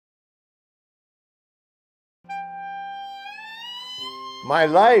My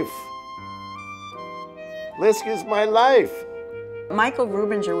life. LISC is my life. Michael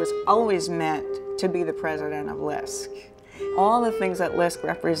Rubinger was always meant to be the president of LISC. All the things that LISC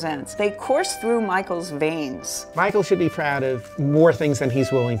represents, they course through Michael's veins. Michael should be proud of more things than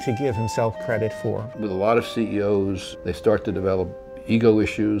he's willing to give himself credit for. With a lot of CEOs, they start to develop ego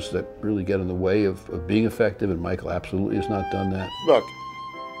issues that really get in the way of being effective, and Michael absolutely has not done that. Look,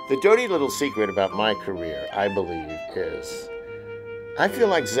 the dirty little secret about my career, I believe, is I feel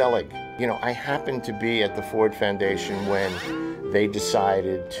like Zelig. You know, I happened to be at the Ford Foundation when they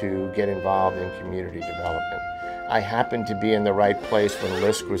decided to get involved in community development. I happened to be in the right place when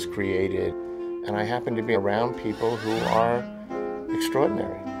LISC was created, and I happened to be around people who are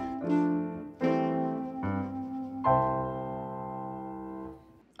extraordinary.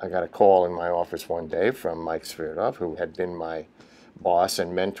 I got a call in my office one day from Mike Svirdov, who had been my boss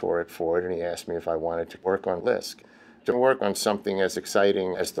and mentor at Ford, and he asked me if I wanted to work on LISC. To work on something as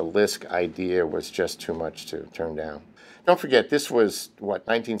exciting as the LISC idea was just too much to turn down. Don't forget, this was, what,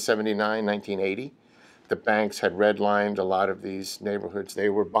 1979, 1980? The banks had redlined a lot of these neighborhoods. They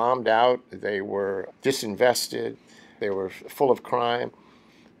were bombed out, they were disinvested, they were full of crime.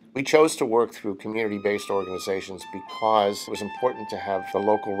 We chose to work through community-based organizations because it was important to have the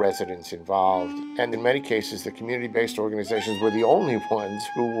local residents involved. And in many cases, the community-based organizations were the only ones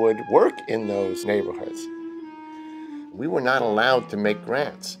who would work in those neighborhoods. We were not allowed to make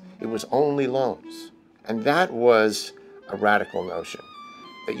grants. It was only loans. And that was a radical notion,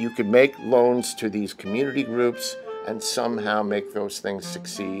 that you could make loans to these community groups and somehow make those things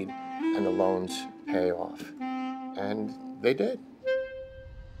succeed and the loans pay off. And they did.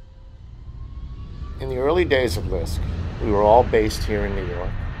 In the early days of LISC, we were all based here in New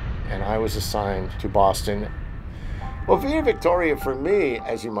York, and I was assigned to Boston. Well, Via Victoria for me,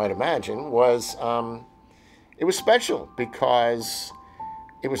 as you might imagine, was it was special because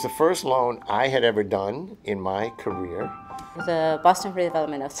it was the first loan I had ever done in my career. The Boston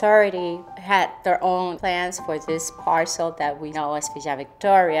Redevelopment Authority had their own plans for this parcel that we know as Villa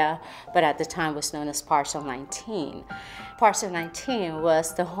Victoria, but at the time was known as Parcel 19. Parcel 19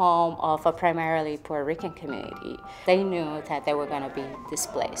 was the home of a primarily Puerto Rican community. They knew that they were going to be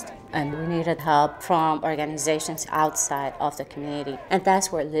displaced, and we needed help from organizations outside of the community, and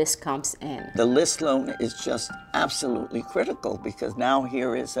that's where LISC comes in. The LISC loan is just absolutely critical because now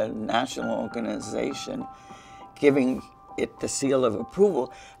here is a national organization giving it the seal of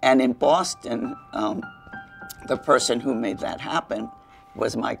approval. And in Boston, the person who made that happen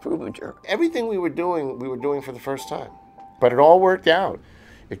was Mike Rubinger. Everything we were doing for the first time. But it all worked out.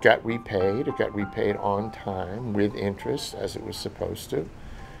 It got repaid on time with interest as it was supposed to.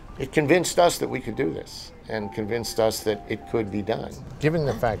 It convinced us that we could do this and convinced us that it could be done. Given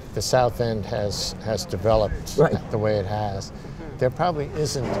the fact that the South End has developed the way it has, there probably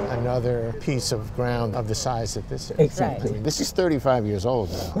isn't another piece of ground of the size that this is. Exactly. I mean, this is 35 years old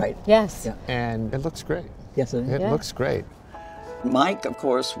now. Right. Yes. Yeah. And it looks great. Yes, it looks great. Mike, of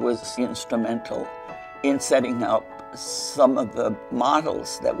course, was instrumental in setting up some of the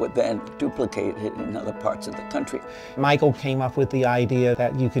models that were then duplicated in other parts of the country. Michael came up with the idea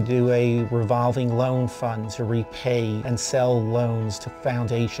that you could do a revolving loan fund to repay and sell loans to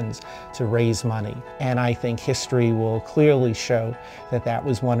foundations to raise money. And I think history will clearly show that that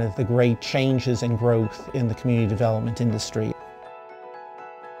was one of the great changes and growth in the community development industry.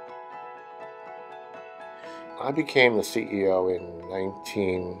 I became the CEO in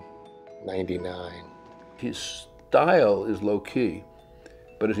 1999. His style is low-key,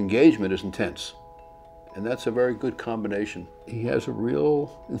 but his engagement is intense. And that's a very good combination. He has a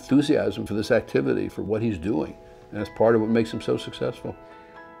real enthusiasm for this activity, for what he's doing. And that's part of what makes him so successful.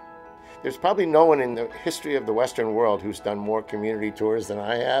 There's probably no one in the history of the Western world who's done more community tours than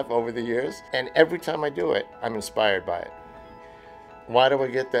I have over the years. And every time I do it, I'm inspired by it. Why do I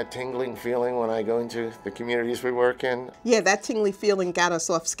get that tingling feeling when I go into the communities we work in? Yeah, that tingling feeling got us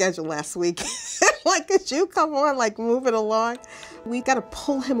off schedule last week. Like, could you come on, like, move it along? We got to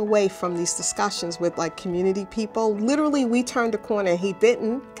pull him away from these discussions with, like, community people. Literally, we turned a corner and he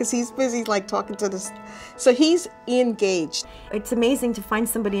didn't because he's busy, like, talking to this. So he's engaged. It's amazing to find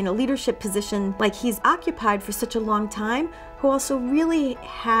somebody in a leadership position like he's occupied for such a long time who also really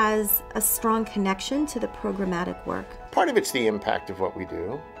has a strong connection to the programmatic work. Part of it's the impact of what we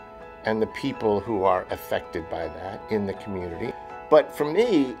do and the people who are affected by that in the community. But for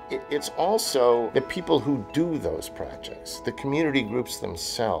me, it's also the people who do those projects, the community groups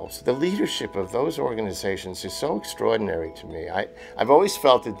themselves. The leadership of those organizations is so extraordinary to me. I've always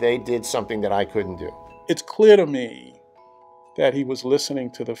felt that they did something that I couldn't do. It's clear to me that he was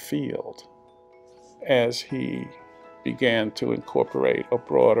listening to the field as he began to incorporate a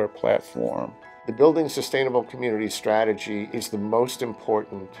broader platform. The Building Sustainable Communities strategy is the most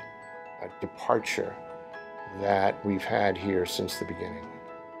important departure that we've had here since the beginning.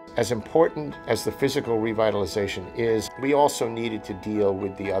 As important as the physical revitalization is, we also needed to deal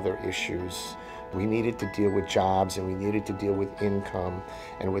with the other issues. We needed to deal with jobs, and we needed to deal with income,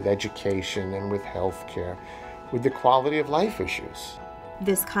 and with education, and with healthcare, with the quality of life issues.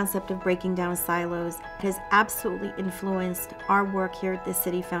 This concept of breaking down silos has absolutely influenced our work here at the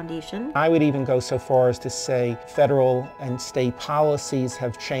City Foundation. I would even go so far as to say federal and state policies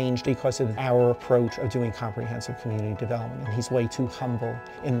have changed because of our approach of doing comprehensive community development, and he's way too humble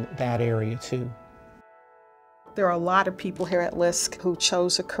in that area too. There are a lot of people here at LISC who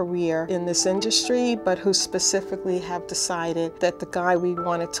chose a career in this industry, but who specifically have decided that the guy we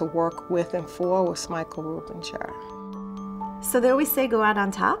wanted to work with and for was Michael Rubinger. So they always say go out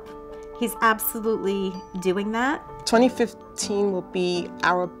on top. He's absolutely doing that. 2015 will be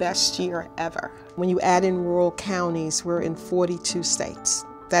our best year ever. When you add in rural counties, we're in 42 states.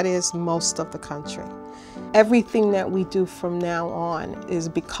 That is most of the country. Everything that we do from now on is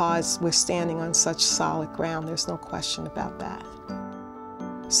because we're standing on such solid ground. There's no question about that.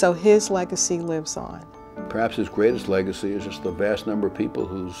 So his legacy lives on. Perhaps his greatest legacy is just the vast number of people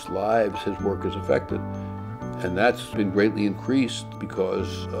whose lives his work has affected. And that's been greatly increased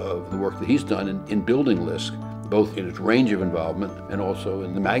because of the work that he's done in building LISC, both in its range of involvement and also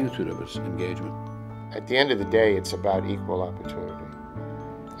in the magnitude of its engagement. At the end of the day, it's about equal opportunity.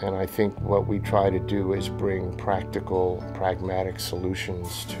 And I think what we try to do is bring practical, pragmatic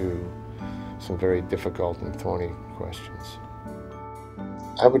solutions to some very difficult and thorny questions.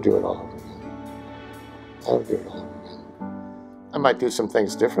 I would do it all over again. I would do it all over again. I might do some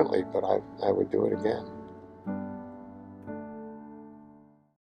things differently, but I would do it again.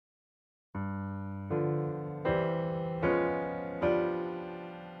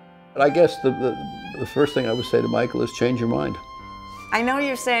 But I guess the first thing I would say to Michael is change your mind. I know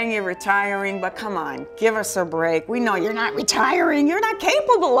you're saying you're retiring, but come on, give us a break. We know you're not retiring. You're not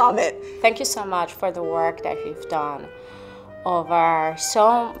capable of it. Thank you so much for the work that you've done over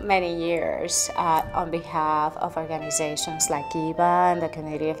so many years on behalf of organizations like GIBA and the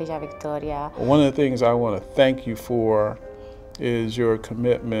community of Villa Victoria. One of the things I want to thank you for is your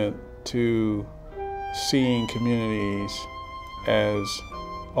commitment to seeing communities as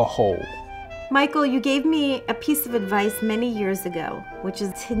a whole. Michael, you gave me a piece of advice many years ago, which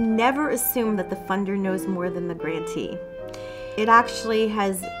is to never assume that the funder knows more than the grantee. It actually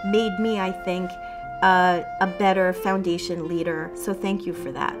has made me, I think, a better foundation leader, so thank you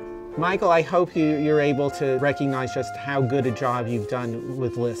for that. Michael, I hope you're able to recognize just how good a job you've done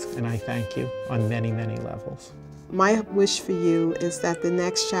with LISC, and I thank you on many, many levels. My wish for you is that the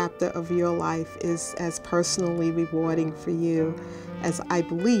next chapter of your life is as personally rewarding for you as I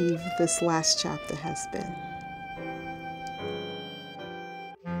believe this last chapter has been.